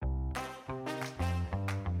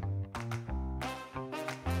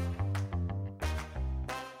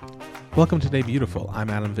Welcome to Day Beautiful. I'm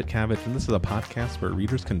Adam Vitkavich, and this is a podcast where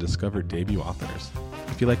readers can discover debut authors.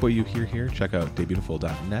 If you like what you hear here, check out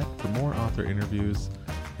daybeautiful.net for more author interviews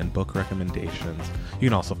and book recommendations. You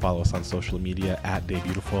can also follow us on social media at Day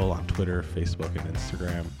Beautiful on Twitter, Facebook, and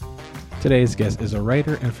Instagram. Today's guest is a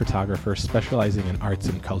writer and photographer specializing in arts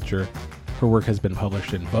and culture. Her work has been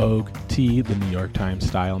published in Vogue, T, the New York Times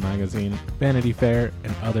Style magazine, Vanity Fair,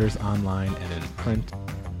 and others online and in print.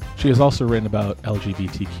 She has also written about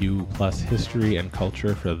LGBTQ plus history and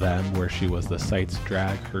culture for Them, where she was the site's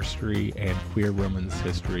drag history and queer women's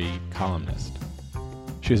history columnist.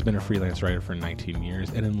 She has been a freelance writer for 19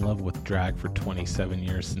 years and in love with drag for 27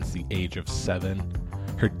 years since the age of 7.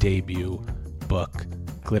 Her debut book,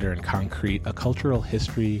 Glitter and Concrete, A Cultural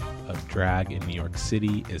History of Drag in New York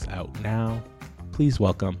City, is out now. Please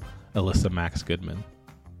welcome Elyssa Maxx Goodman.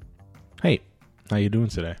 Hey, how you doing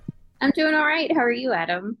today? I'm doing all right. How are you,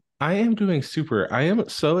 Adam? I am doing super. I am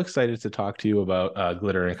so excited to talk to you about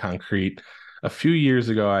Glitter and Concrete. A few years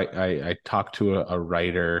ago, I talked to a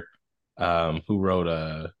writer who wrote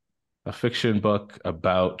a fiction book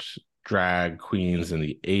about drag queens in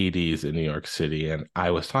the 80s in New York City. And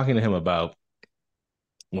I was talking to him about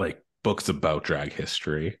like books about drag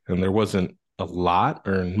history. And there wasn't a lot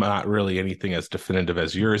or not really anything as definitive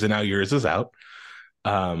as yours. And now yours is out.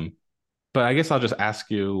 But I guess I'll just ask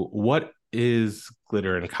you, what is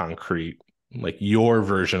Glitter and Concrete? Like your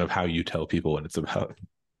version of how you tell people what it's about.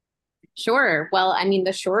 Sure. Well, I mean,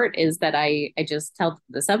 the short is that I just tell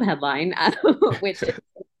the subheadline, which is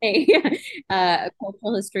a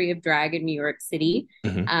cultural history of drag in New York City.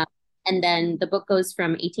 Mhm. Um, and then the book goes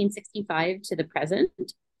from 1865 to the present.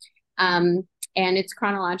 Um, and it's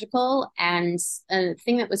chronological. And a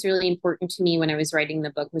thing that was really important to me when I was writing the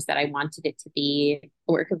book was that I wanted it to be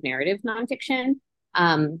a work of narrative nonfiction.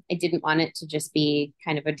 I didn't want it to just be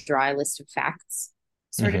kind of a dry list of facts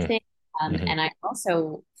sort of Mhm. thing. Mhm. And I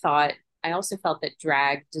also felt that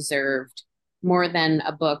drag deserved more than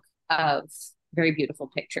a book of very beautiful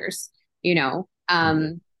pictures, you know.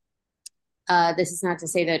 Mhm. This is not to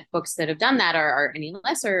say that books that have done that are any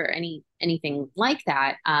less or anything like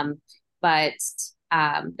that. But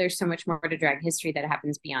there's so much more to drag history that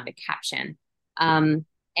happens beyond a caption. Um,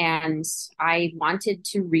 and I wanted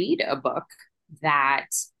to read a book that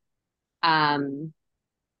um,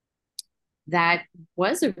 that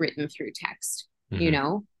was a written through text, you Mhm.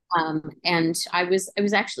 know. And I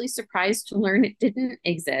was actually surprised to learn it didn't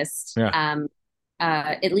exist, Yeah.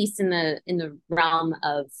 at least in the realm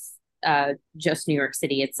of just New York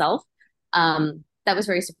City itself. That was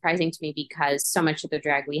very surprising to me because so much of the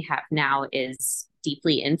drag we have now is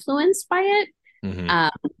deeply influenced by it. Mhm.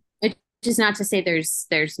 Um, which is not to say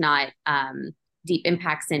there's not deep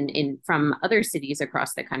impacts in from other cities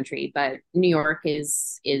across the country, but New York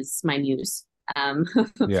is my muse. Um,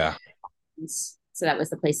 Yeah. so that was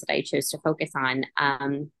the place that I chose to focus on.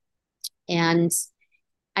 And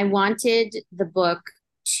I wanted the book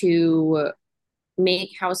to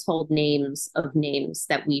make household names of names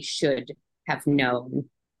that we should have known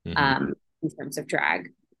Mhm. um, in terms of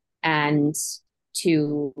drag, and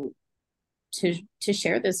to to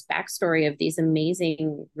share this backstory of these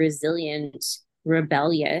amazing, resilient,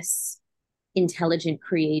 rebellious, intelligent,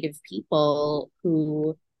 creative people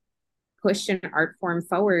who pushed an art form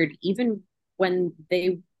forward, even when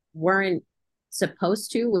they weren't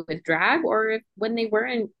supposed to with drag, or when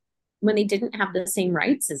they didn't have the same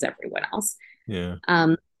rights as everyone else. Yeah.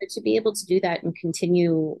 To be able to do that and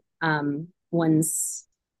continue one's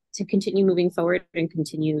to continue moving forward and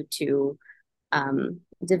continue to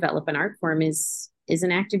develop an art form is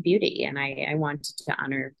an act of beauty, and I wanted to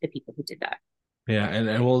honor the people who did that. Yeah,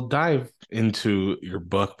 and we'll dive into your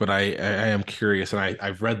book, but I am curious, and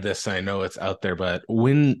I've read this and I know it's out there, but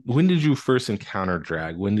when did you first encounter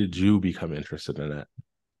drag? When did you become interested in it?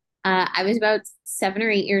 I was about 7 or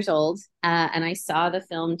 8 years old, and I saw the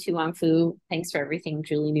film Tu Wong Fu, Thanks for Everything,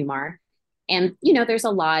 Julie Newmar. And, you know, there's a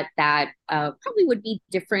lot that probably would be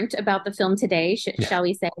different about the film today, Yeah. shall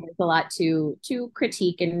we say. There's a lot to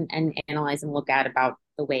critique and analyze and look at about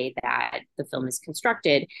the way that the film is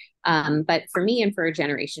constructed. But for me and for a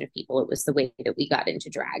generation of people, it was the way that we got into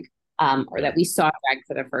drag, or Yeah. that we saw drag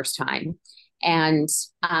for the first time. And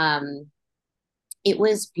it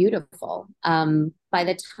was beautiful. By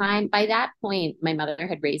that point, my mother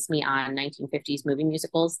had raised me on 1950s movie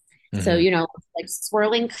musicals. So, Hmm. you know, like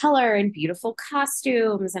swirling color and beautiful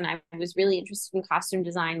costumes. And I was really interested in costume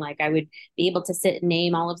design. Like I would be able to sit and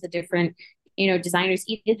name all of the different, you know, designers,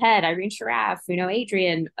 Edith Head, Irene Sharaf, you know,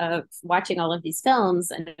 Adrian, watching all of these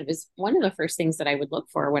films. And it was one of the first things that I would look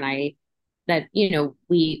for when you know,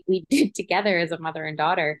 we did together as a mother and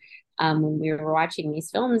daughter. when we were watching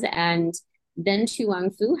these films. And then Tu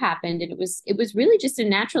Wong Fu happened, and it was really just a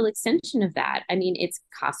natural extension of that. I mean, it's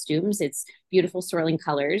costumes, it's beautiful swirling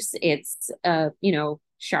colors, it's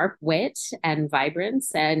sharp wit and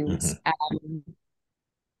vibrance, and Hmm.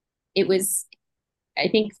 it was, I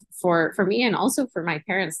think, for me and also for my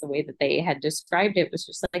parents, the way that they had described it was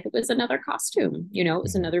just like it was another costume. It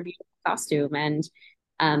was Hmm. another beautiful costume. And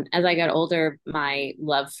as I got older, my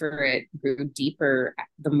love for it grew deeper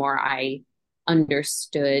the more I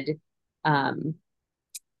understood um,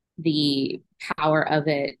 the power of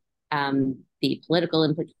it, the political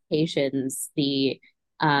implications, the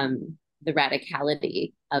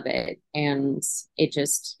radicality of it, and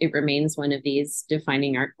it remains one of these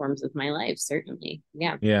defining art forms of my life. Certainly,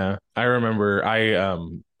 yeah, Yeah, I remember I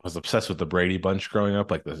was obsessed with the Brady Bunch growing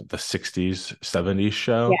up, like the 60s, 70s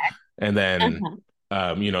show. yeah, And then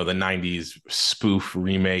uh-huh. the 90s spoof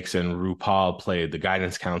remakes, and RuPaul played the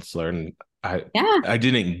guidance counselor, and I Yeah. I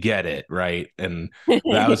didn't get it, right? And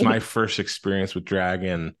that was my first experience with drag.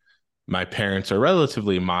 And my parents are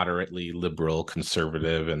relatively moderately liberal,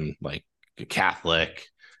 conservative, and like Catholic.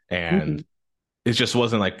 And Mhm. it just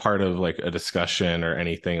wasn't like part of like a discussion or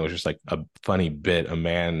anything. It was just like a funny bit, a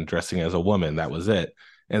man dressing as a woman. That was it.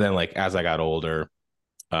 And then like as I got older,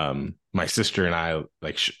 my sister and I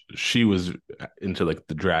like she was into like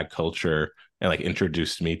the drag culture and like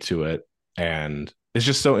introduced me to it. And it's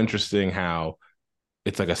just so interesting how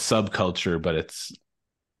it's like a subculture, but it's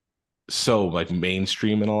so like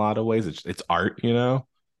mainstream in a lot of ways. It's art.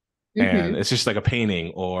 And Mhm. it's just like a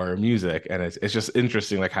painting or music, and it's just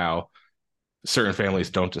interesting like how certain families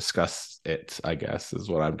don't discuss it, I guess, is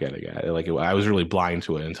what I'm getting at. Like I was really blind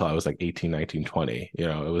to it until I was like 18, 19, 20. It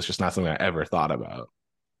was just not something I ever thought about.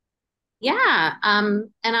 Yeah. And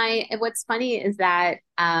what's funny is that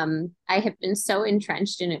I have been so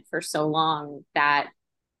entrenched in it for so long that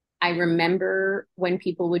I remember when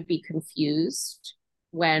people would be confused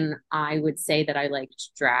when I would say that I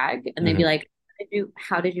liked drag, and they'd be Hmm. like,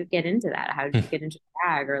 how did you get into that? How did you get into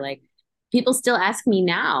drag? Or like, people still ask me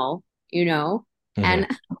now, Hmm. and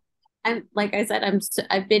I'm like I said,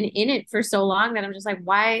 I've been in it for so long that I'm just like,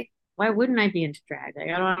 why wouldn't I be into drag? Like,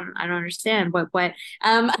 I don't understand what,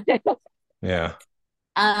 um, Yeah.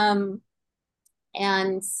 um,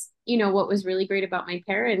 and what was really great about my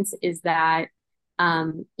parents is that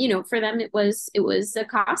for them it was a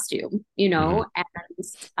costume, Hmm.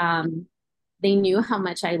 and they knew how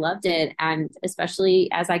much I loved it. And especially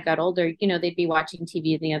as I got older, they'd be watching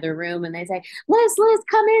TV in the other room and they'd say, Liz,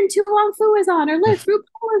 come in, Tu Wong Fu is on, or Liz,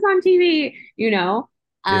 RuPaul is on TV. Yeah.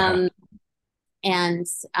 Um, and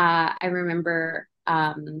I remember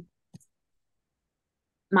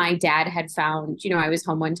my dad had found, I was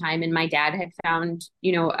home one time and my dad had found,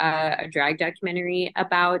 a drag documentary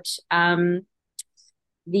about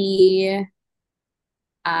the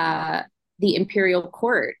uh, the imperial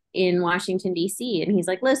court in Washington, D.C. And he's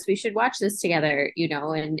like, Liz, we should watch this together,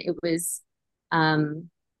 and it was, um,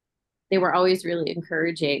 they were always really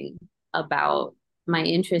encouraging about my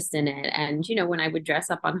interest in it. And, when I would dress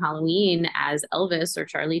up on Halloween as Elvis or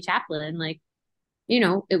Charlie Chaplin, like,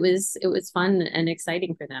 it was fun and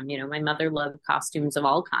exciting for them. My mother loved costumes of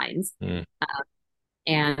all kinds. Mm.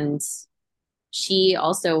 And she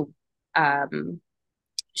also um,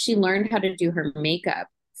 she learned how to do her makeup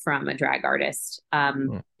from a drag artist.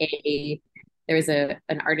 There was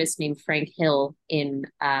an artist named Frank Hill in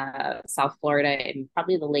South Florida in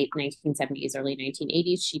probably the late 1970s, early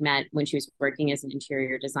 1980s. She met when she was working as an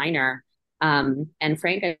interior designer. And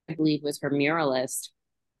Frank, I believe, was her muralist.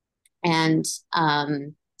 And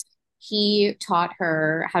he taught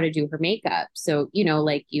her how to do her makeup. So,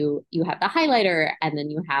 like you have the highlighter and then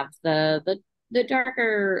you have the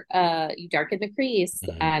darker you darken the crease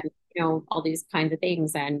Hmm. and all these kinds of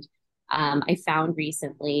things. And I found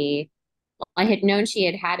recently, I had known she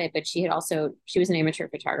had it, but she was an amateur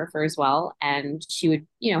photographer as well. And she would,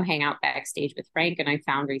 hang out backstage with Frank. And I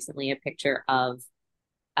found recently a picture of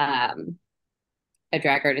um a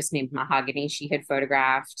drag artist named Mahogany she had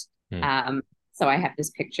photographed. Mm. Um, so I have this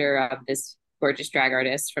picture of this gorgeous drag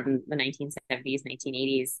artist from the 1970s,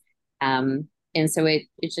 1980s. And so it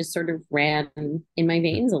just sort of ran in my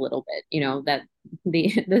veins a little bit, that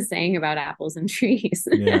the saying about apples and trees.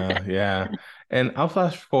 Yeah, yeah. And I'll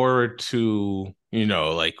flash forward to,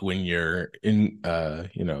 like when you're in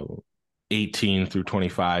 18 through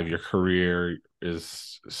 25, your career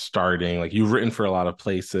is starting. Like you've written for a lot of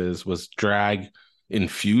places. Was drag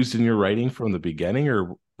infused in your writing from the beginning,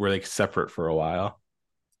 or were they separate for a while?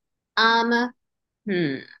 um,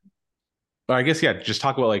 hmm. Or I guess, yeah, just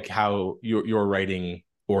talk about like how your writing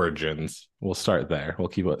origins. We'll start there. We'll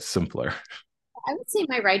keep it simpler. I would say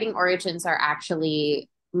my writing origins are actually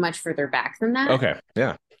much further back than that. Okay.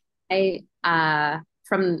 Yeah. I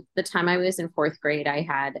from the time I was in fourth grade, I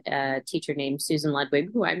had a teacher named Susan Ludwig,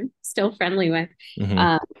 who I'm still friendly with. Hmm.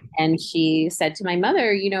 Um, and she said to my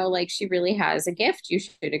mother, like she really has a gift. You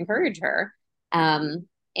should encourage her.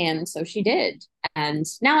 And so she did. And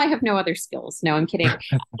now I have no other skills. No, I'm kidding.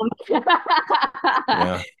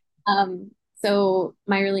 Yeah. Um, so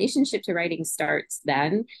my relationship to writing starts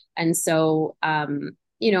then. And so,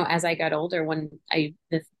 as I got older,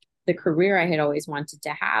 the career I had always wanted to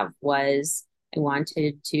have was I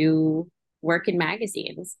wanted to work in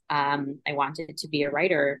magazines. I wanted to be a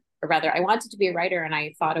writer, or rather, I wanted to be a writer, and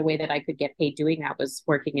I thought a way that I could get paid doing that was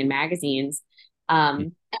working in magazines.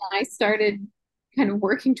 And I started kind of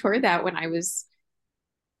working toward that when I was,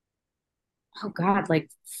 oh God, like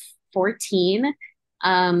 14.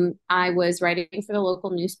 I was writing for the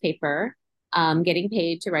local newspaper, getting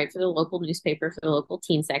paid to write for the local newspaper for the local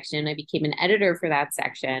teen section. I became an editor for that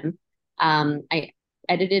section. I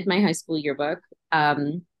edited my high school yearbook.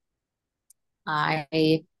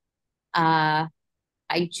 I uh,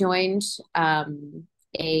 I joined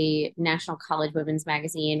a national college women's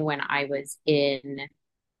magazine when I was in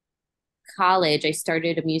college. I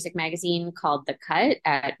started a music magazine called The Cut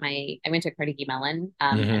I went to Carnegie Mellon,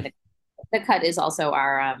 Hmm. and the Cut is also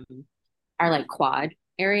our like quad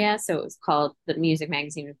area. So it was called the music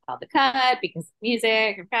magazine was called The Cut because of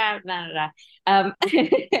music and blah, blah, blah,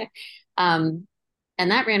 blah. Um,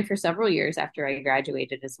 and that ran for several years after I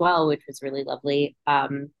graduated as well, which was really lovely.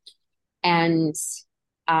 And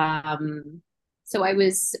um, so I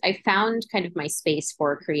found kind of my space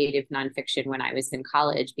for creative nonfiction when I was in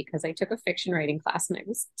college because I took a fiction writing class and it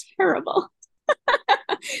was terrible.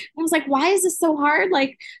 I was like, why is this so hard?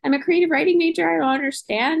 Like, I'm a creative writing major. I don't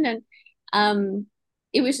understand. And um,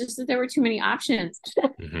 it was just that there were too many options.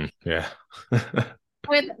 Hmm. Yeah.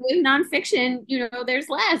 With nonfiction, there's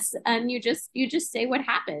less, and you just say what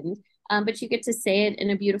happened, but you get to say it in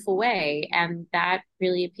a beautiful way, and that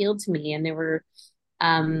really appealed to me. And there were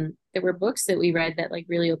books that we read that like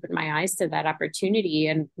really opened my eyes to that opportunity,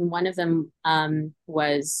 and one of them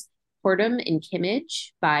was Fordham in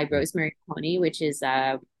Kimmage by Rosemary Coney, which is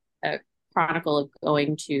a chronicle of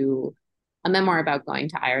a memoir about going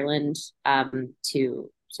to Ireland to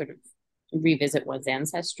sort of revisit one's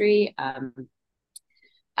ancestry.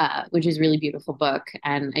 Which is a really beautiful book.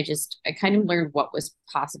 And I kind of learned what was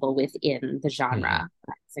possible within the genre Hmm. when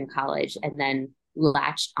I was in college, and then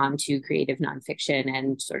latched onto creative nonfiction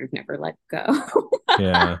and sort of never let go.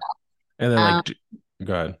 Yeah. And then um,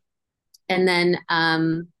 go ahead. and then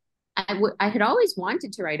I had always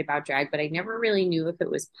wanted to write about drag, but I never really knew if it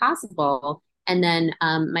was possible. And then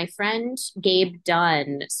my friend Gabe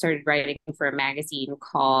Dunn started writing for a magazine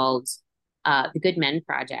called the Goodman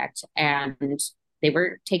Project, and they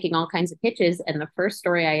were taking all kinds of pitches. And the first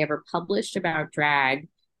story I ever published about drag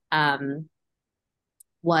um,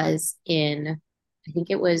 was in, I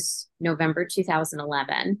think it was November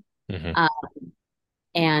 2011. Hmm. Um,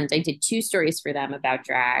 and I did two stories for them about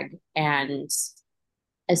drag. And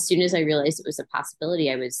as soon as I realized it was a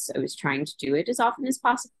possibility, I was trying to do it as often as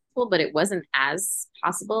possible, but it wasn't as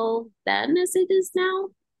possible then as it is now.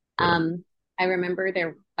 Sure. I remember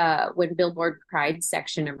there when Billboard Pride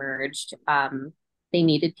section emerged, they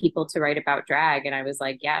needed people to write about drag, and I was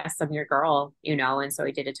like, yes, I'm your girl, And so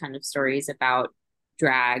I did a ton of stories about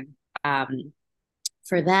drag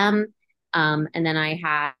for them, and then I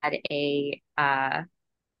had uh,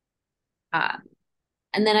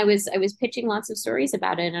 and then I was pitching lots of stories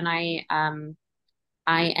about it, and I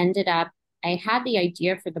ended up I had the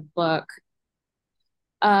idea for the book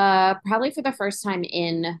probably for the first time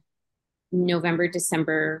in November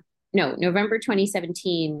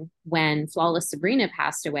 2017, when Flawless Sabrina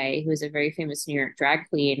passed away, who was a very famous New York drag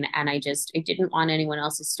queen. And I didn't want anyone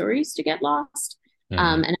else's stories to get lost. Hmm.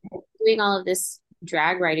 And I've been doing all of this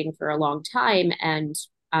drag writing for a long time, and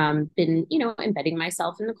been, embedding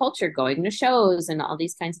myself in the culture, going to shows and all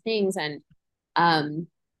these kinds of things. And um,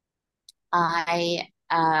 I,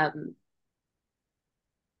 um,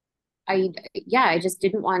 yeah, I just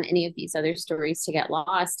didn't want any of these other stories to get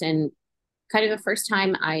lost. And kind of the first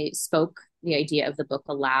time I spoke the idea of the book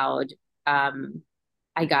aloud, um,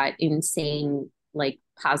 I got insane, like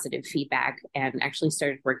positive feedback, and actually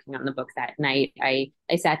started working on the book that night. I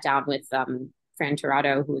sat down with Fran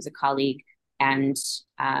Tirado, who was a colleague, and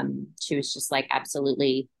she was just like,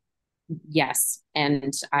 absolutely, yes.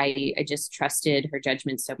 And I just trusted her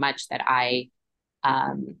judgment so much that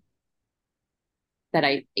um,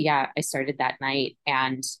 I started that night.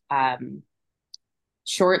 And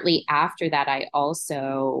shortly after that, I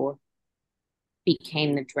also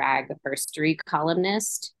became the drag herstory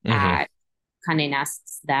columnist Hmm. at Condé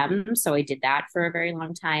Nast's Them. So I did that for a very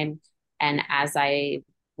long time. And as I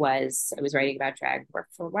was writing about drag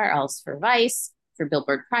for where else? For Vice, for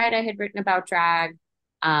Billboard Pride, I had written about drag,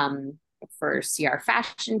 for CR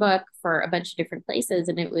Fashion Book, for a bunch of different places.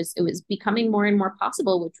 And it was becoming more and more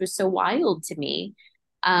possible, which was so wild to me.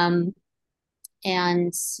 Um,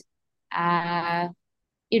 and uh,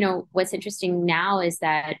 what's interesting now is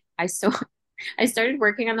that I started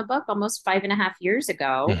working on the book almost 5.5 years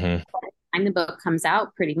ago. Hmm. By the time the book comes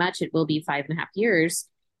out, pretty much it will be 5.5 years.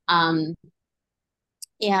 Um,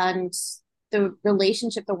 and the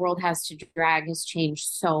relationship the world has to drag has changed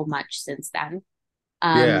so much since then.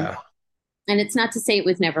 Um, Yeah. and it's not to say it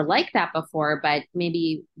was never like that before, but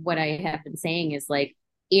maybe what I have been saying is like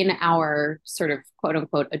in our sort of quote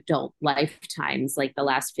unquote adult lifetimes, like the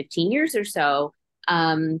last 15 years or so,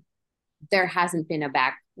 um, there hasn't been a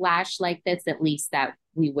backlash like this, at least that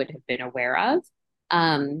we would have been aware of.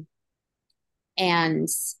 Um, and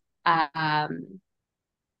um,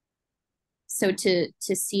 so to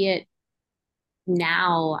see it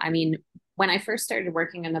now, I mean, when I first started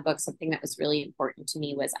working on the book, something that was really important to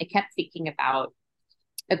me was I kept thinking about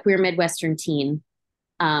a queer Midwestern teen,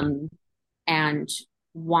 um, and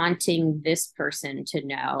wanting this person to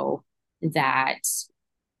know that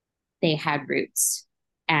they had roots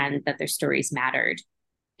and that their stories mattered.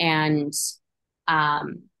 And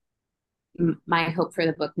um, my hope for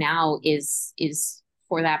the book now is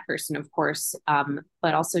for that person, of course,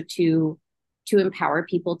 but also to empower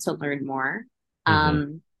people to learn more, Hmm.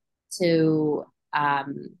 um, to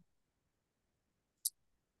um,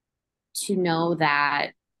 to know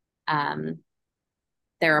that um,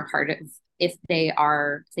 they're a part of, if they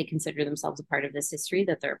consider themselves a part of this history,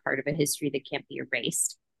 that they're a part of a history that can't be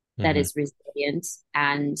erased, that Hmm. is resilient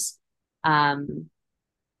and um,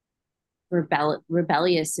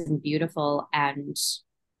 rebellious and beautiful, and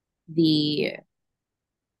the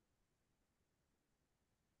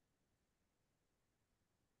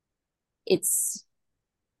it's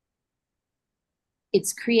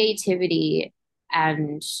it's creativity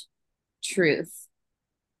and truth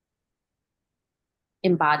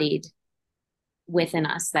embodied within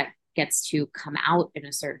us that gets to come out in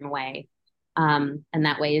a certain way. And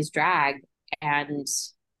that way is drag. And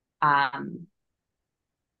um,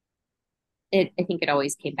 I think it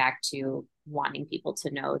always came back to wanting people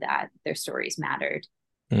to know that their stories mattered,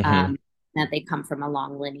 Hmm. um, that they come from a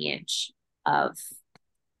long lineage of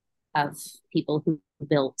of people who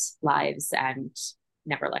built lives and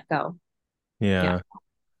never let go. Yeah. Yeah.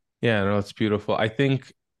 Yeah, no, it's beautiful. I think,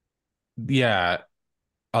 yeah,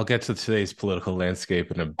 I'll get to today's political landscape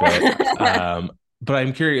in a bit. But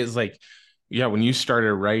I'm curious, like, yeah, when you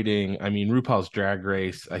started writing, I mean, RuPaul's Drag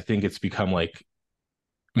Race, I think it's become like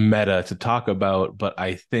meta to talk about, but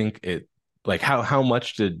I think it like how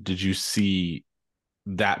much did you see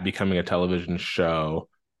that becoming a television show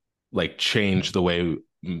like change the way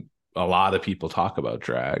a lot of people talk about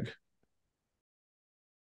drag?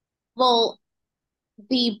 Well,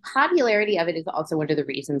 the popularity of it is also one of the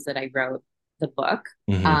reasons that I wrote the book.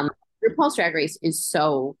 Hmm. Um, RuPaul's Drag Race is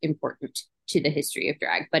so important to the history of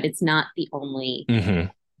drag, but it's not the only Hmm.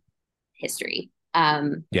 history.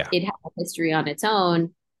 Yeah. It has a history on its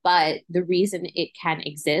own, but the reason it can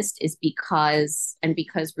exist is because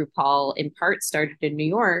RuPaul in part started in New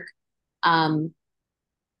York, um,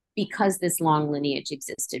 because this long lineage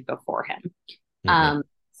existed before him. Hmm. Um,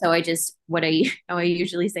 so what I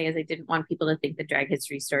usually say is I didn't want people to think that drag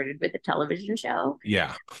history started with a television show.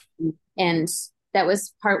 Yeah. And that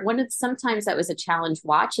was one of, sometimes that was a challenge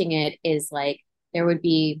watching it, is like there would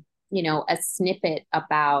be, a snippet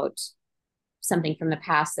about something from the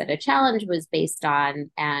past that a challenge was based on.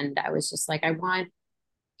 And I was just like, I want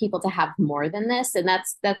people to have more than this. And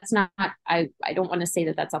that's not, I don't want to say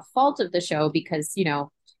that that's a fault of the show, because,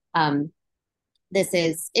 um, it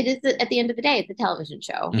is at the end of the day, it's a television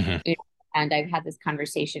show. Hmm. And I've had this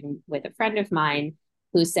conversation with a friend of mine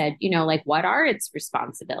who said, like, what are its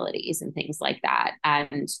responsibilities and things like that.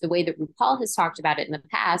 And the way that RuPaul has talked about it in the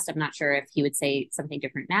past, I'm not sure if he would say something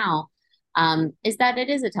different now, is that it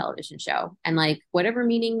is a television show. And like whatever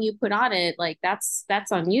meaning you put on it, like that's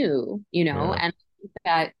on you, Yeah. and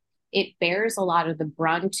that it bears a lot of the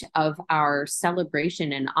brunt of our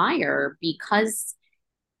celebration and ire because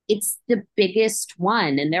it's the biggest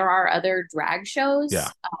one. And there are other drag Yeah. shows,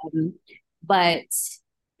 but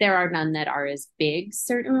there are none that are as big,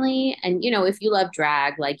 certainly. And, if you love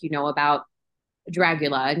drag, like, about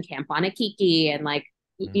Dragula and Camp Kiki and like,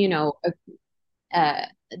 uh,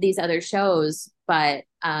 these other shows. But,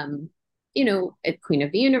 Queen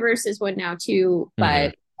of the Universe is one now too. Hmm.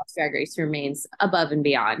 But Drag Race remains above and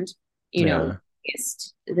beyond, Yeah.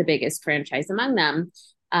 the biggest franchise among them.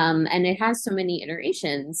 And it has so many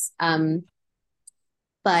iterations.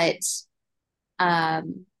 But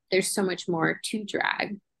there's so much more to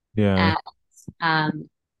drag. Yeah. And,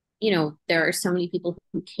 there are so many people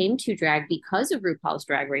who came to drag because of RuPaul's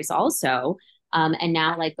Drag Race also, and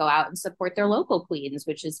now like go out and support their local queens,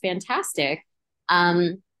 which is fantastic.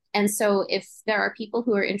 And so if there are people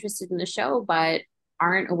who are interested in the show but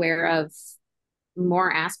aren't aware of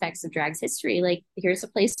more aspects of drag's history, like here's a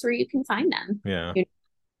place where you can find them. Yeah.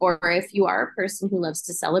 Or if you are a person who loves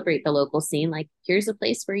to celebrate the local scene, like here's a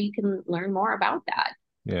place where you can learn more about that.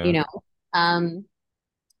 Yeah. You know,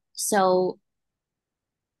 so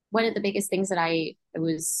one of the biggest things that I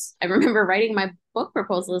remember writing my book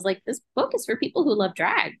proposal is like, this book is for people who love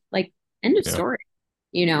drag, like end of Yeah. story,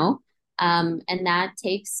 and that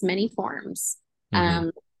takes many forms. Mm-hmm.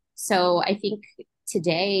 So I think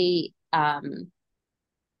today,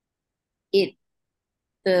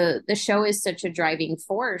 the show is such a driving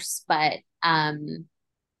force, but I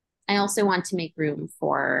also want to make room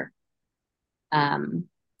for the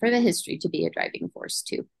history to be a driving force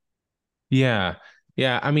too. Yeah.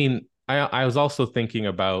 Yeah. I mean, I was also thinking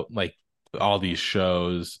about like all these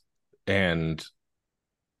shows and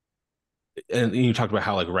you talked about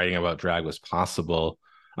how like writing about drag was possible.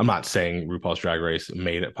 I'm not saying RuPaul's Drag Race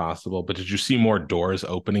made it possible, but did you see more doors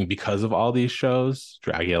opening because of all these shows?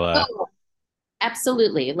 Dragula. Oh,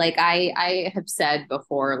 absolutely. Like I have said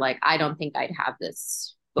before, like I don't think I'd have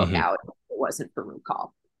this book Mm-hmm. out if it wasn't for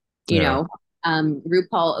RuPaul. You Yeah. know,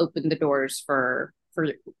 RuPaul opened the doors for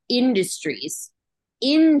industries,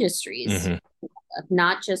 Mm-hmm.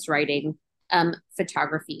 not just writing,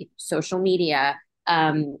 photography, social media,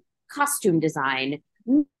 costume design,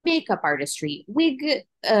 makeup artistry, wig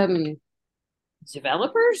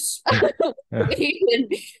developers,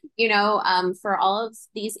 Yeah. for all of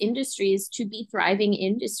these industries to be thriving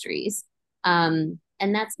industries. And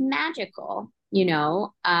that's magical,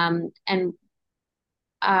 and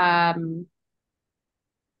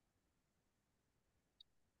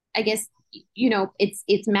I guess,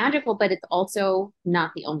 it's magical, but it's also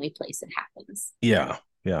not the only place it happens. Yeah.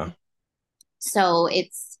 Yeah. So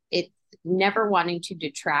it's never wanting to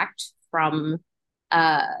detract from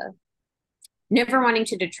uh never wanting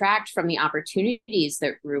to detract from the opportunities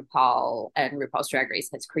that RuPaul and RuPaul's Drag Race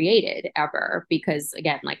has created ever, because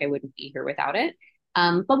again, like I wouldn't be here without it.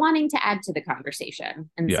 But wanting to add to the conversation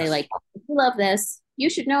and say Yes. like, if you love this, you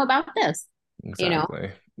should know about this, you know?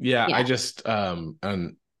 Exactly. Yeah. Yeah.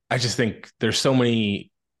 And I just think there's so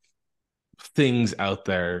many things out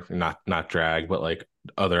there, not drag, but like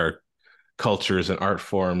other cultures and art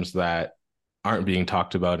forms that aren't being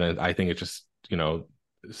talked about. And I think it's just,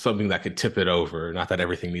 something that could tip it over. Not that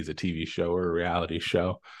everything needs a TV show or a reality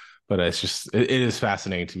show, but it is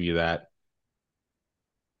fascinating to me that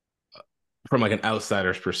from like an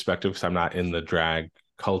outsider's perspective, because I'm not in the drag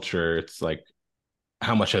culture, it's like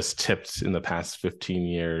how much has tipped in the past 15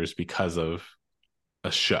 years because of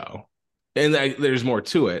a show. And there's more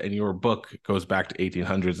to it. And your book goes back to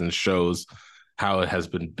 1800s and shows how it has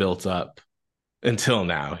been built up until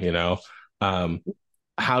now.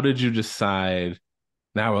 How did you decide?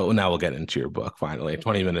 Now we'll get into your book finally.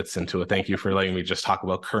 20 minutes into it. Thank you for letting me just talk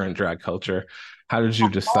about current drag culture. How did you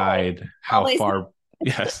decide how Always. far?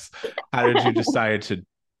 Yes. How did you decide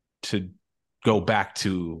to go back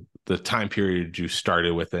to the time period you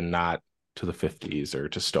started with and not to the 50s or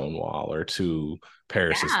to Stonewall or to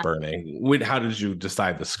Paris is Yeah. Burning? How did you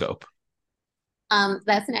decide the scope?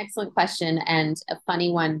 That's an excellent question and a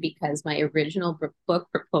funny one, because my original book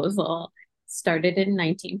proposal started in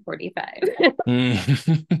 1945.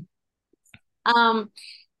 Mm. um,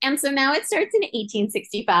 and so now it starts in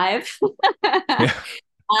 1865. Yeah.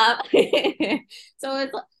 So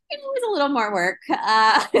it was a little more work,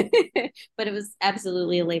 but it was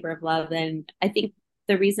absolutely a labor of love. And I think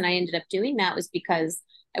the reason I ended up doing that was because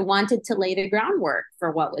I wanted to lay the groundwork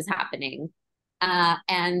for what was happening.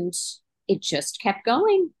 And it just kept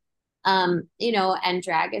going. And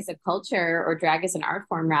drag as a culture, or drag as an art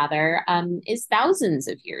form rather, is thousands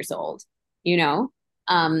of years old,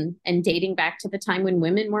 and dating back to the time when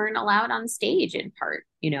women weren't allowed on stage in part.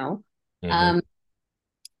 Mm-hmm.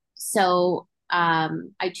 So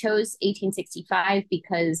I chose 1865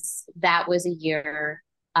 because that was a year,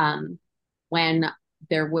 when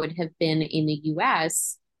there would have been in the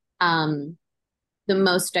US, the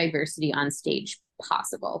most diversity on stage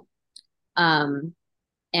possible.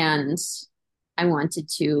 And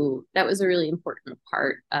that was a really important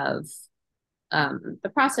part of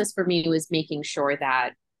the process for me, was making sure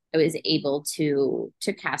that I was able to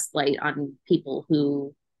cast light on people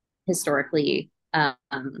who historically have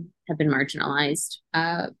been marginalized,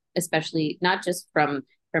 especially not just from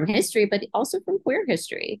history, but also from queer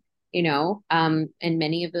history. And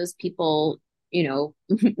many of those people,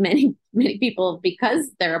 many people, because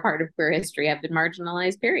they're a part of queer history, have been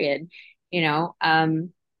marginalized. Period. You know,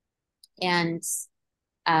 and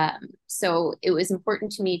so it was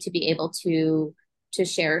important to me to be able to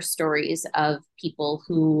share stories of people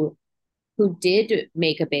who did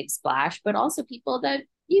make a big splash, but also people that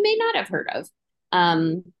you may not have heard of,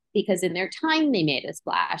 because in their time they made a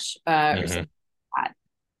splash, or Mm-hmm. something like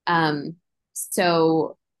that.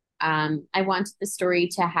 So I wanted the story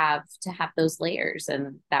to have those layers,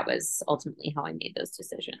 and that was ultimately how I made those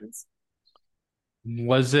decisions.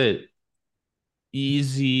 Was it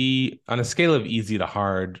easy on a scale of easy to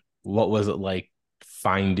hard? What was it like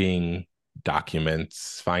finding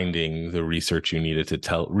documents, finding the research you needed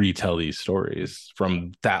to retell these stories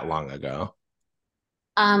from that long ago?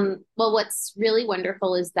 Well, what's really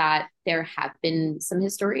wonderful is that there have been some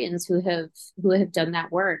historians who have done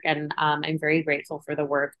that work, and I'm very grateful for the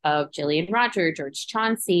work of Gillian Roger, George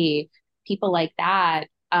Chauncey, people like that.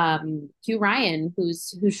 Hugh Ryan,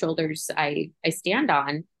 whose shoulders I stand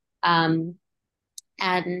on, um,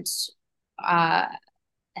 and uh,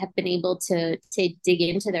 have been able to dig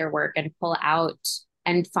into their work and pull out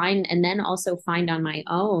and find, and then also find on my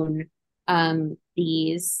own,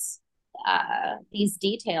 these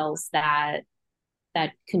details that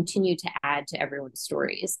continue to add to everyone's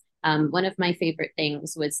stories. One of my favorite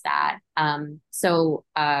things was that,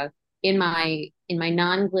 in my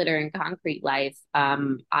non-glitter and concrete life, I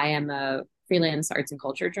am a freelance arts and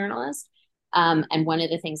culture journalist, and one of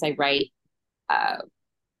the things I write uh,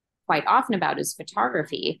 quite often about is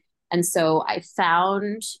photography. And so I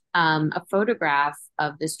found a photograph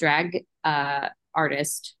of this drag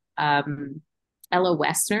artist, Ella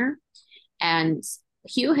Wessner. And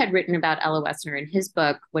Hugh had written about Ella Wessner in his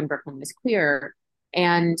book, When Brooklyn Was Queer.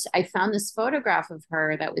 And I found this photograph of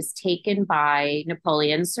her that was taken by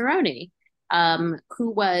Napoleon Cerrone, who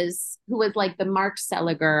was like the Mark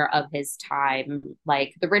Seliger of his time,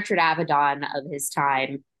 like the Richard Avedon of his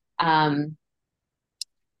time.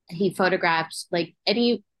 He photographed like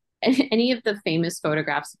any of the famous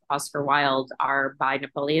photographs of Oscar Wilde are by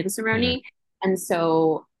Napoleon Mm-hmm. Cerrone. And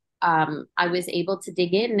so I was able to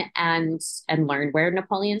dig in and learn where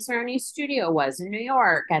Napoleon Cerrone's studio was in New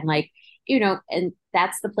York, and and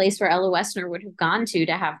that's the place where Ella Wessner would have gone to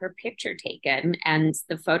have her picture taken. And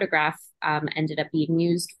the photograph ended up being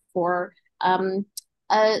used for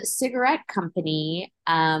a cigarette company,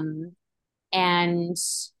 and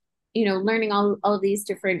learning all of these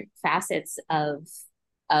different facets of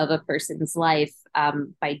a person's life,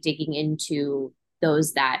 by digging into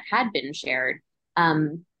those that had been shared.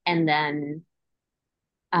 And then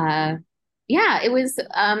yeah, it was,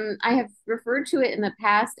 I have referred to it in the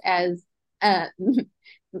past as uh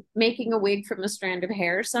making a wig from a strand of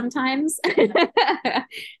hair sometimes.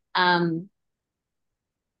 um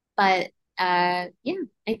but yeah,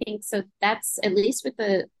 I think so. That's, at least with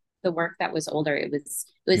the work that was older, it was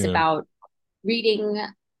Yeah. about reading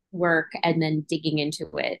work and then digging into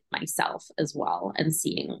it myself as well, and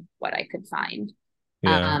seeing what I could find,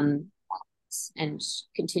 Yeah. um and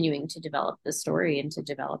continuing to develop the story and to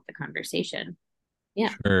develop the conversation.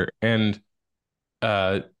 Yeah. Sure. And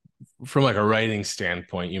uh from like a writing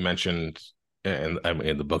standpoint, you mentioned, and I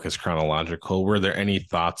mean the book is chronological. Were there any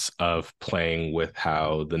thoughts of playing with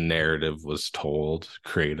how the narrative was told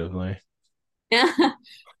creatively?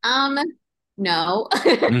 um no.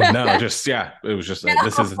 No, just yeah, it was just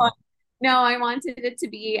this is No, no, I wanted it to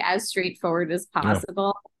be as straightforward as no.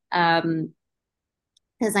 possible.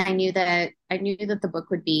 Because I knew that the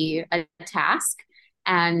book would be a task,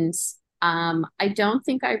 and I don't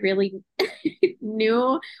think I really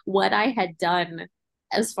knew what I had done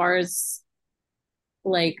as far as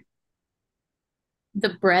like the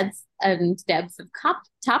breadth and depth of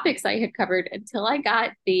topics I had covered until I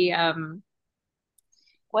got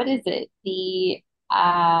what is it, the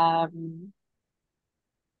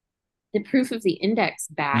proof of the index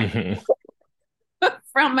back Mhm.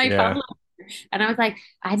 from my Yeah. publisher, and I was like,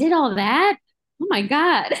 I did all that. Oh my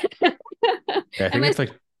God. Yeah, I I think was it's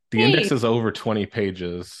like the index insane. is over 20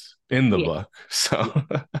 pages in the Yeah. book. So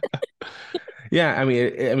yeah, I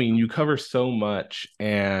mean I mean you cover so much,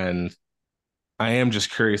 and I am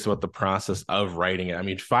just curious about the process of writing it. I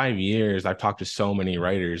mean, 5 years, I've talked to so many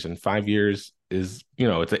writers, and 5 years is,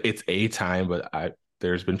 it's a time, but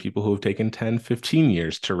there's been people who have taken 10, 15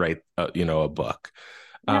 years to write a book.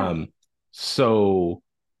 Yeah. Um, so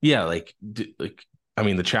yeah, like I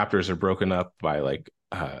mean, the chapters are broken up by like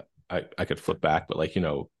I could flip back, but like,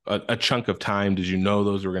 a chunk of time? Did you know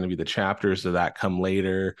those were going to be the chapters? Did that come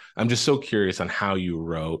later? I'm just so curious on how you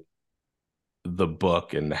wrote the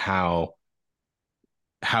book and how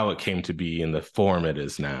it came to be in the form it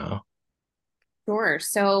is now. Sure.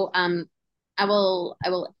 So, I will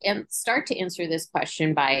start to answer this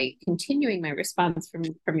question by continuing my response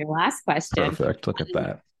from your last question, Perfect. Look at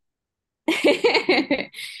that.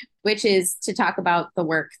 which is to talk about the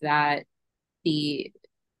work that the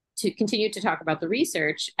to continue to talk about the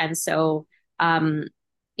research. And so, um,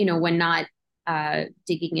 when not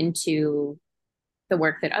digging into the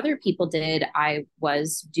work that other people did, I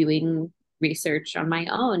was doing research on my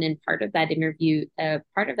own. And part of that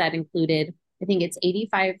included, I think it's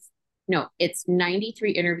 85, no, it's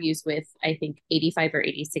 93 interviews with, I think, 85 or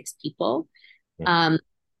 86 people. Um,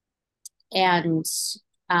 and,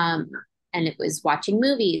 um, and it was watching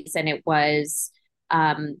movies, and it was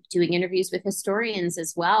doing interviews with historians,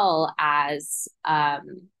 as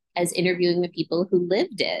interviewing the people who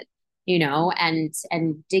lived it,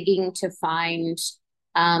 and digging to find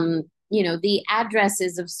the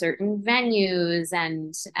addresses of certain venues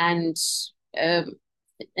um,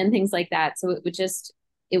 and things like that. So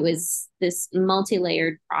it was this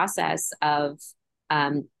multi-layered process of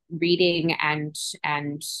reading and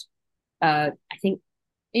I think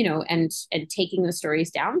and taking the stories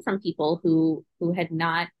down from people who had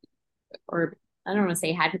not, or I don't want to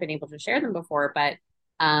say hadn't been able to share them before, but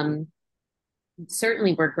um,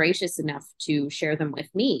 certainly were gracious enough to share them with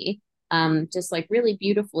me. Just like really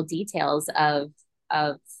beautiful details of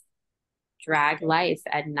drag life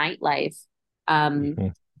and nightlife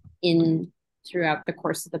Mhm. in throughout the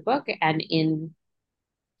course of the book, and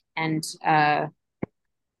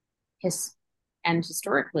his and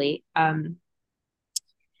historically.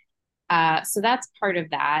 So that's part of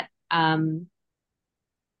that.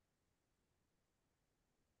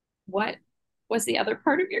 What was the other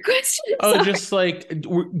part of your question? Oh, Sorry. just like,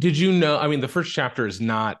 did you know? I mean, the first chapter is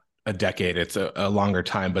not a decade, it's a longer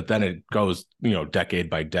time, but then it goes, decade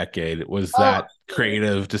by decade. Was Oh, that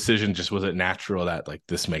creative decision? Just was it natural that like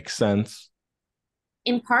this makes sense?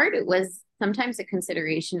 in part, it was sometimes a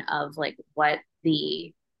consideration of like what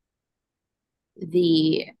the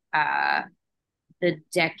uh the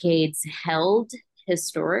decades held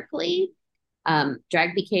historically.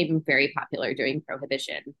 Drag became very popular during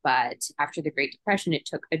Prohibition, but after the Great Depression, it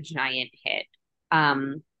took a giant hit.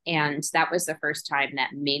 And that was the first time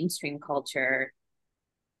that mainstream culture,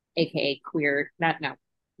 aka queer, not no,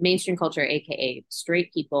 mainstream culture, aka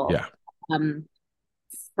straight people, Yeah. um,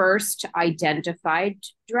 first identified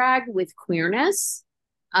drag with queerness.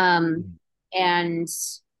 Um, and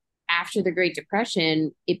after the Great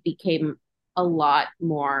Depression, it became a lot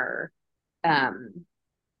more um,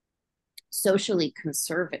 socially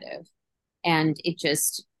conservative, and it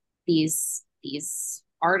just these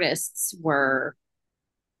artists were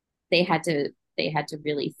they had to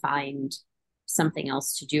really find something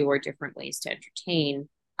else to do or different ways to entertain.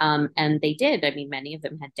 And they did. I mean, many of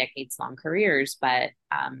them had decades long careers, but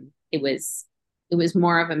it was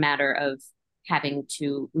more of a matter of having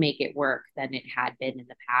to make it work than it had been in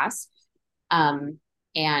the past. Um,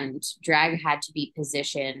 and drag had to be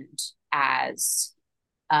positioned as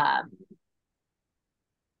um,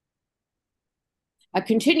 a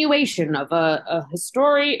continuation of a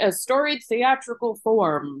storied theatrical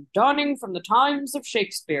form dawning from the times of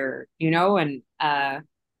Shakespeare, and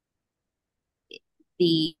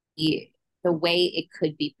the the way it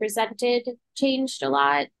could be presented changed a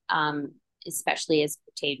lot, especially as it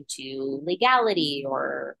pertained to legality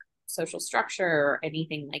or social structure or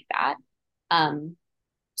anything like that. Um,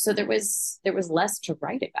 so there was less to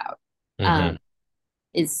write about. Hmm. Um,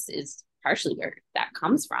 is partially where that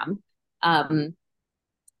comes from. Um,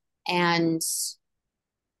 and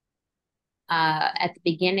at the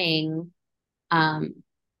beginning, um,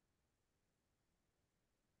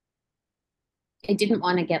 I didn't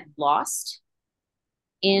want to get lost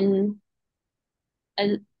in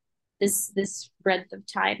a, this breadth of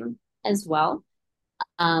time as well.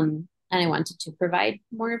 And I wanted to provide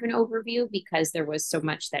more of an overview because there was so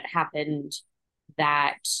much that happened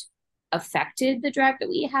that affected the drag that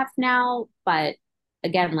we have now. But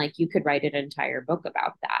again, like you could write an entire book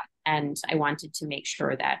about that. And I wanted to make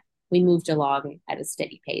sure that we moved along at a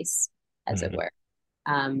steady pace, as it Hmm. were.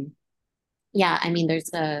 Um, yeah, I mean,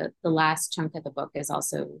 the last chunk of the book is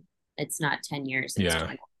also, it's not 10 years, it's Yeah.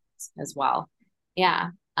 20 years as well. Yeah.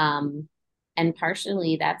 Um, and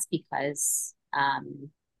partially that's because,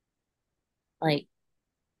 like,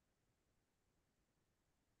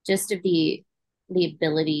 just of the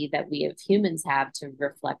ability that we as humans have to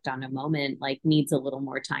reflect on a moment, like, needs a little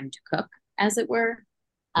more time to cook, as it were.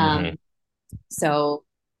 Hmm. Um, so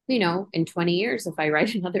in 20 years, if I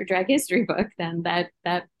write another drag history book, then that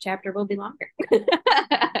chapter will be longer.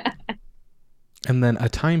 And then a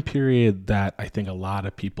time period that I think a lot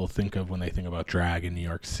of people think of when they think about drag in New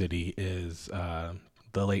York City is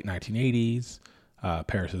the late 1980s.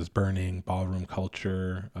 Paris is Burning, ballroom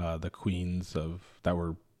culture, the queens of that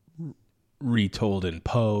were retold in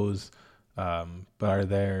Pose. But are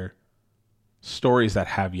there stories that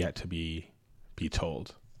have yet to be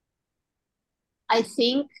told? I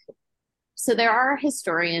think so. There are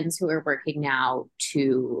historians who are working now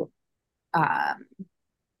um,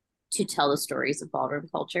 to tell the stories of ballroom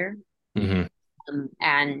culture. Mm-hmm.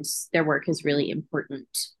 And their work is really important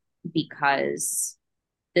because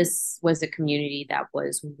this was a community that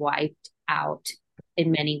was wiped out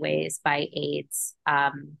in many ways by AIDS,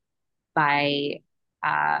 by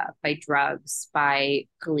drugs, by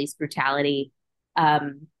police brutality,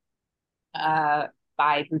 um, uh,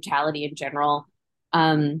 by brutality in general.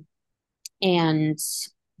 Um, and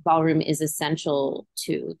ballroom is essential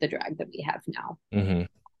to the drag that we have now. Mm-hmm.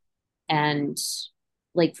 And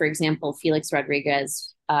like, for example, Felix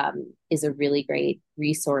Rodriguez is a really great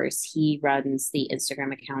resource. He runs the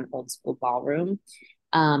Instagram account Old School Ballroom.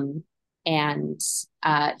 Um, and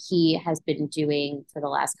he has been doing for the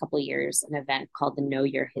last couple of years an event called the Know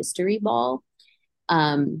Your History Ball,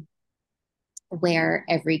 um, where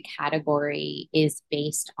every category is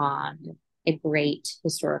based on a great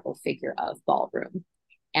historical figure of ballroom.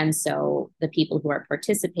 And so the people who are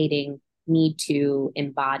participating need to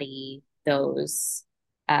embody those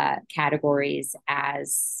categories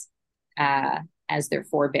as their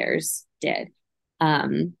forebears did.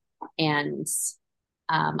 Um, and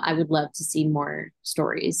I would love to see more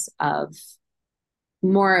of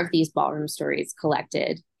these ballroom stories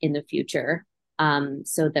collected in the future,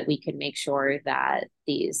 so that we can make sure that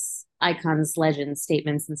these icons, legends,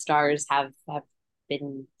 statements, and stars have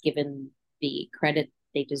been given the credit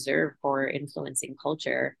they deserve for influencing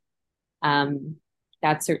culture. Um,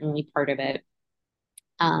 that's certainly part of it.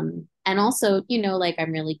 And also, like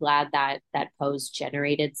I'm really glad that Pose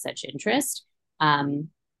generated such interest. Um,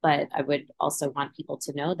 but I would also want people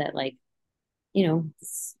to know that, like,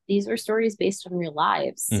 these were stories based on real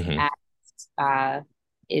lives. Mm-hmm. And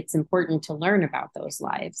it's important to learn about those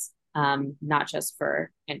lives, not just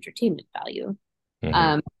for entertainment value. Mm-hmm.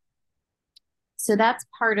 Um, so that's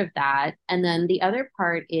part of that. And then the other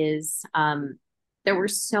part is there were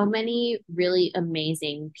so many really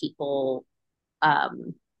amazing people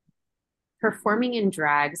um, performing in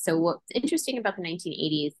drag. So what's interesting about the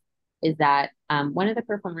 1980s is that one of the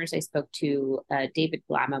performers I spoke to, David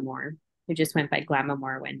Glamamore, who just went by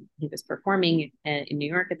Glamamore when he was performing in New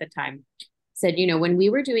York at the time, said, when we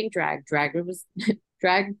were doing drag was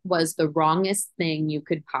drag was the wrongest thing you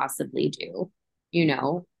could possibly do,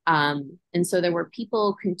 and so there were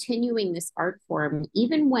people continuing this art form um,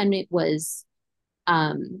 even when it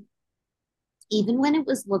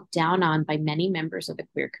was looked down on by many members of the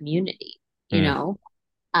queer community, you Mm. know,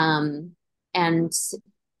 um, and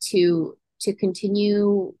to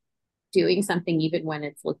continue doing something even when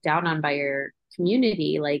it's looked down on by your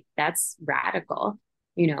community, like that's radical,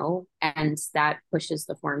 and that pushes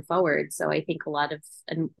the form forward. So I think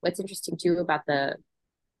and what's interesting too about the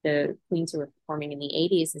queens who were performing in the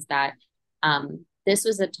 80s is that this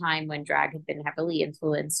was a time when drag had been heavily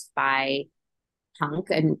influenced by punk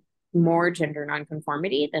and more gender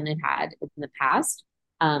nonconformity than it had in the past.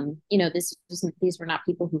 These were not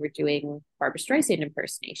people who were doing Barbra Streisand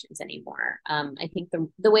impersonations anymore. I think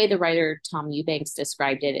the way the writer Tom Eubanks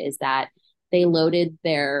described it is that they loaded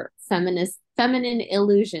their feminine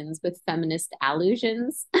illusions with feminist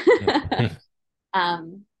allusions.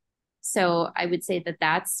 So I would say that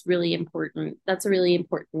that's really important. That's a really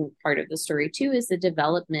important part of the story too, is the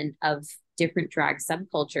development of different drag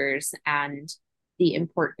subcultures and the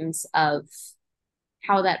importance of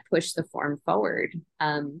how that pushed the form forward,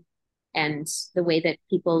 and the way that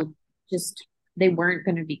people they weren't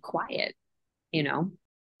going to be quiet.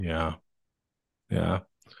 Yeah. Yeah.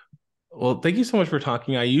 Well, thank you so much for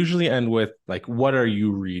talking. I usually end with like, what are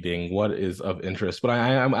you reading? What is of interest? But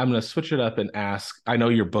I'm going to switch it up and ask. I know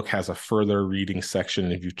your book has a further reading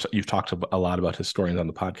section. If you've talked a lot about historians on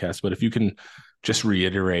the podcast, but if you can just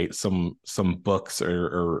reiterate some books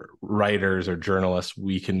or writers or journalists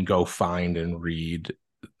we can go find and read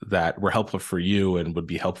that were helpful for you and would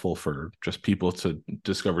be helpful for just people to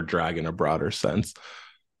discover drag in a broader sense.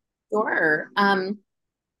 Sure.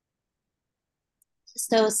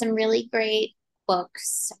 So some really great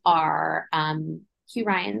books are Hugh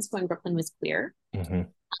Ryan's When Brooklyn Was Queer,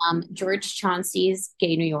 Mm-hmm. George Chauncey's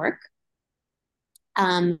Gay New York.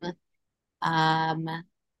 Um, um,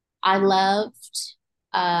 I loved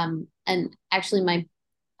And actually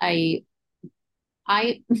I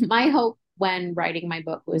my hope when writing my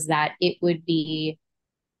book was that it would be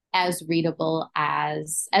as readable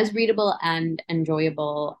and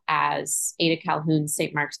enjoyable as Ada Calhoun's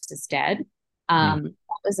St. Mark's is Dead. That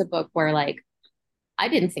was a book where like I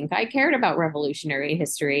didn't think I cared about revolutionary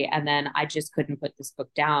history, and then I just couldn't put this book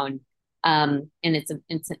down. And it's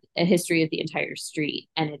a history of the entire street,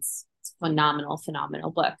 and it's phenomenal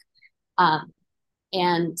book.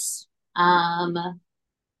 And I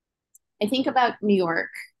think about New York,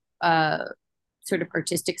 sort of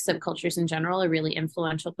artistic subcultures in general. A really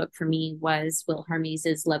influential book for me was Will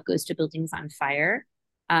Harmes's Love Goes to Buildings on Fire,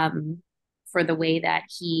 for the way that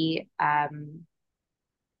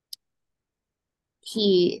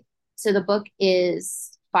so the book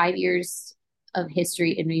is 5 years of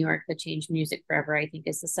history in New York that changed music forever, I think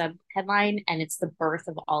is the sub headline. And it's the birth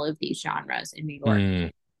of all of these genres in New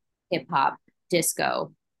York: hip hop,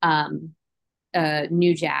 disco,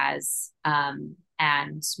 new jazz,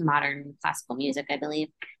 and modern classical music, I believe.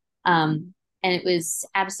 And it was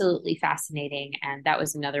absolutely fascinating. And that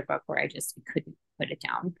was another book where I just couldn't put it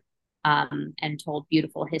down, and told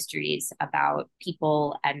beautiful histories about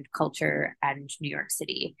people and culture and New York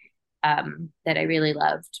City, that I really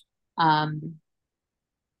loved.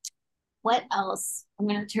 What else? I'm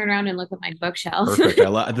going to turn around and look at my bookshelf.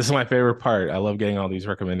 Perfect. This is my favorite part. I love getting all these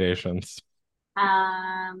recommendations.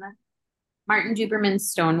 Martin Duberman's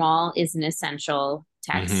Stonewall is an essential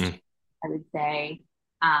text, I would say.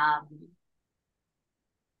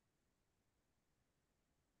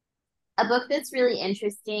 A book that's really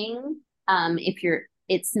interesting,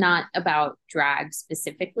 it's not about drag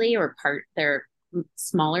specifically, there are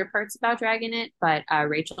smaller parts about drag in it, but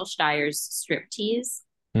Rachel Steyer's Striptease.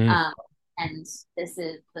 And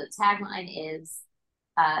the tagline is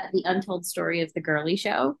The Untold Story of the Girly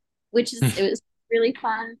Show, which is, it was really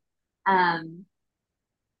fun.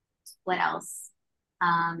 What else?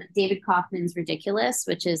 David Kaufman's Ridiculous,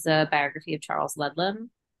 which is a biography of Charles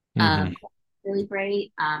Ludlam. Really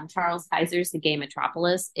great. Charles Kaiser's The Gay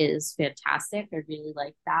Metropolis is fantastic. I really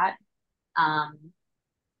like that.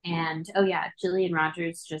 And oh yeah, Gillian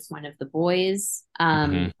Rogers, Just One of the Boys.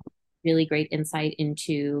 Really great insight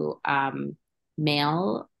into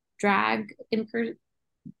male drag and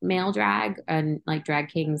like drag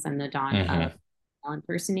kings and the dawn of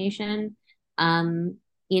impersonation in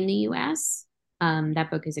the US. That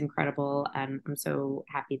book is incredible, and I'm so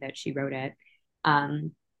happy that she wrote it.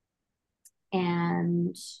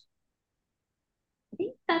 And I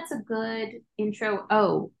think that's a good intro.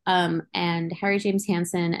 Oh, and Harry James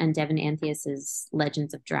Hansen and Devin Anthias's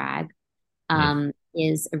Legends of Drag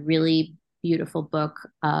is a really beautiful book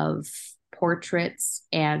of portraits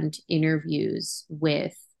and interviews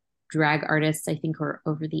with drag artists, I think, are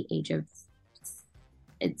over the age of,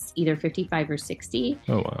 it's either 55 or 60.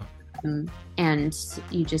 Oh, wow. And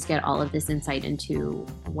you just get all of this insight into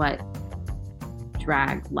what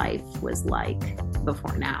drag life was like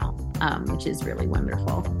before now, which is really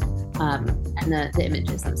wonderful. And the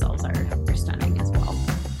images themselves are stunning as well.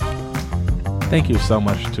 Thank you so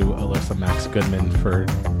much to Elyssa Maxx Goodman for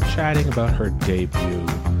chatting about her debut,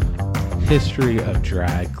 History of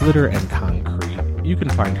Drag, Glitter and Concrete. You can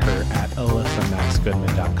find her at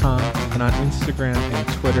ElyssaMaxGoodman.com and on Instagram and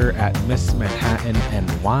Twitter at Miss Manhattan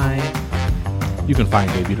NY. You can find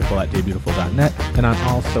Day Beautiful at daybeautiful.net and on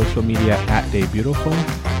all social media at Day Beautiful.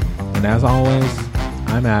 And as always,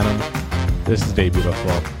 I'm Adam. This is Day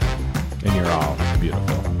Beautiful, and you're all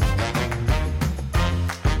beautiful.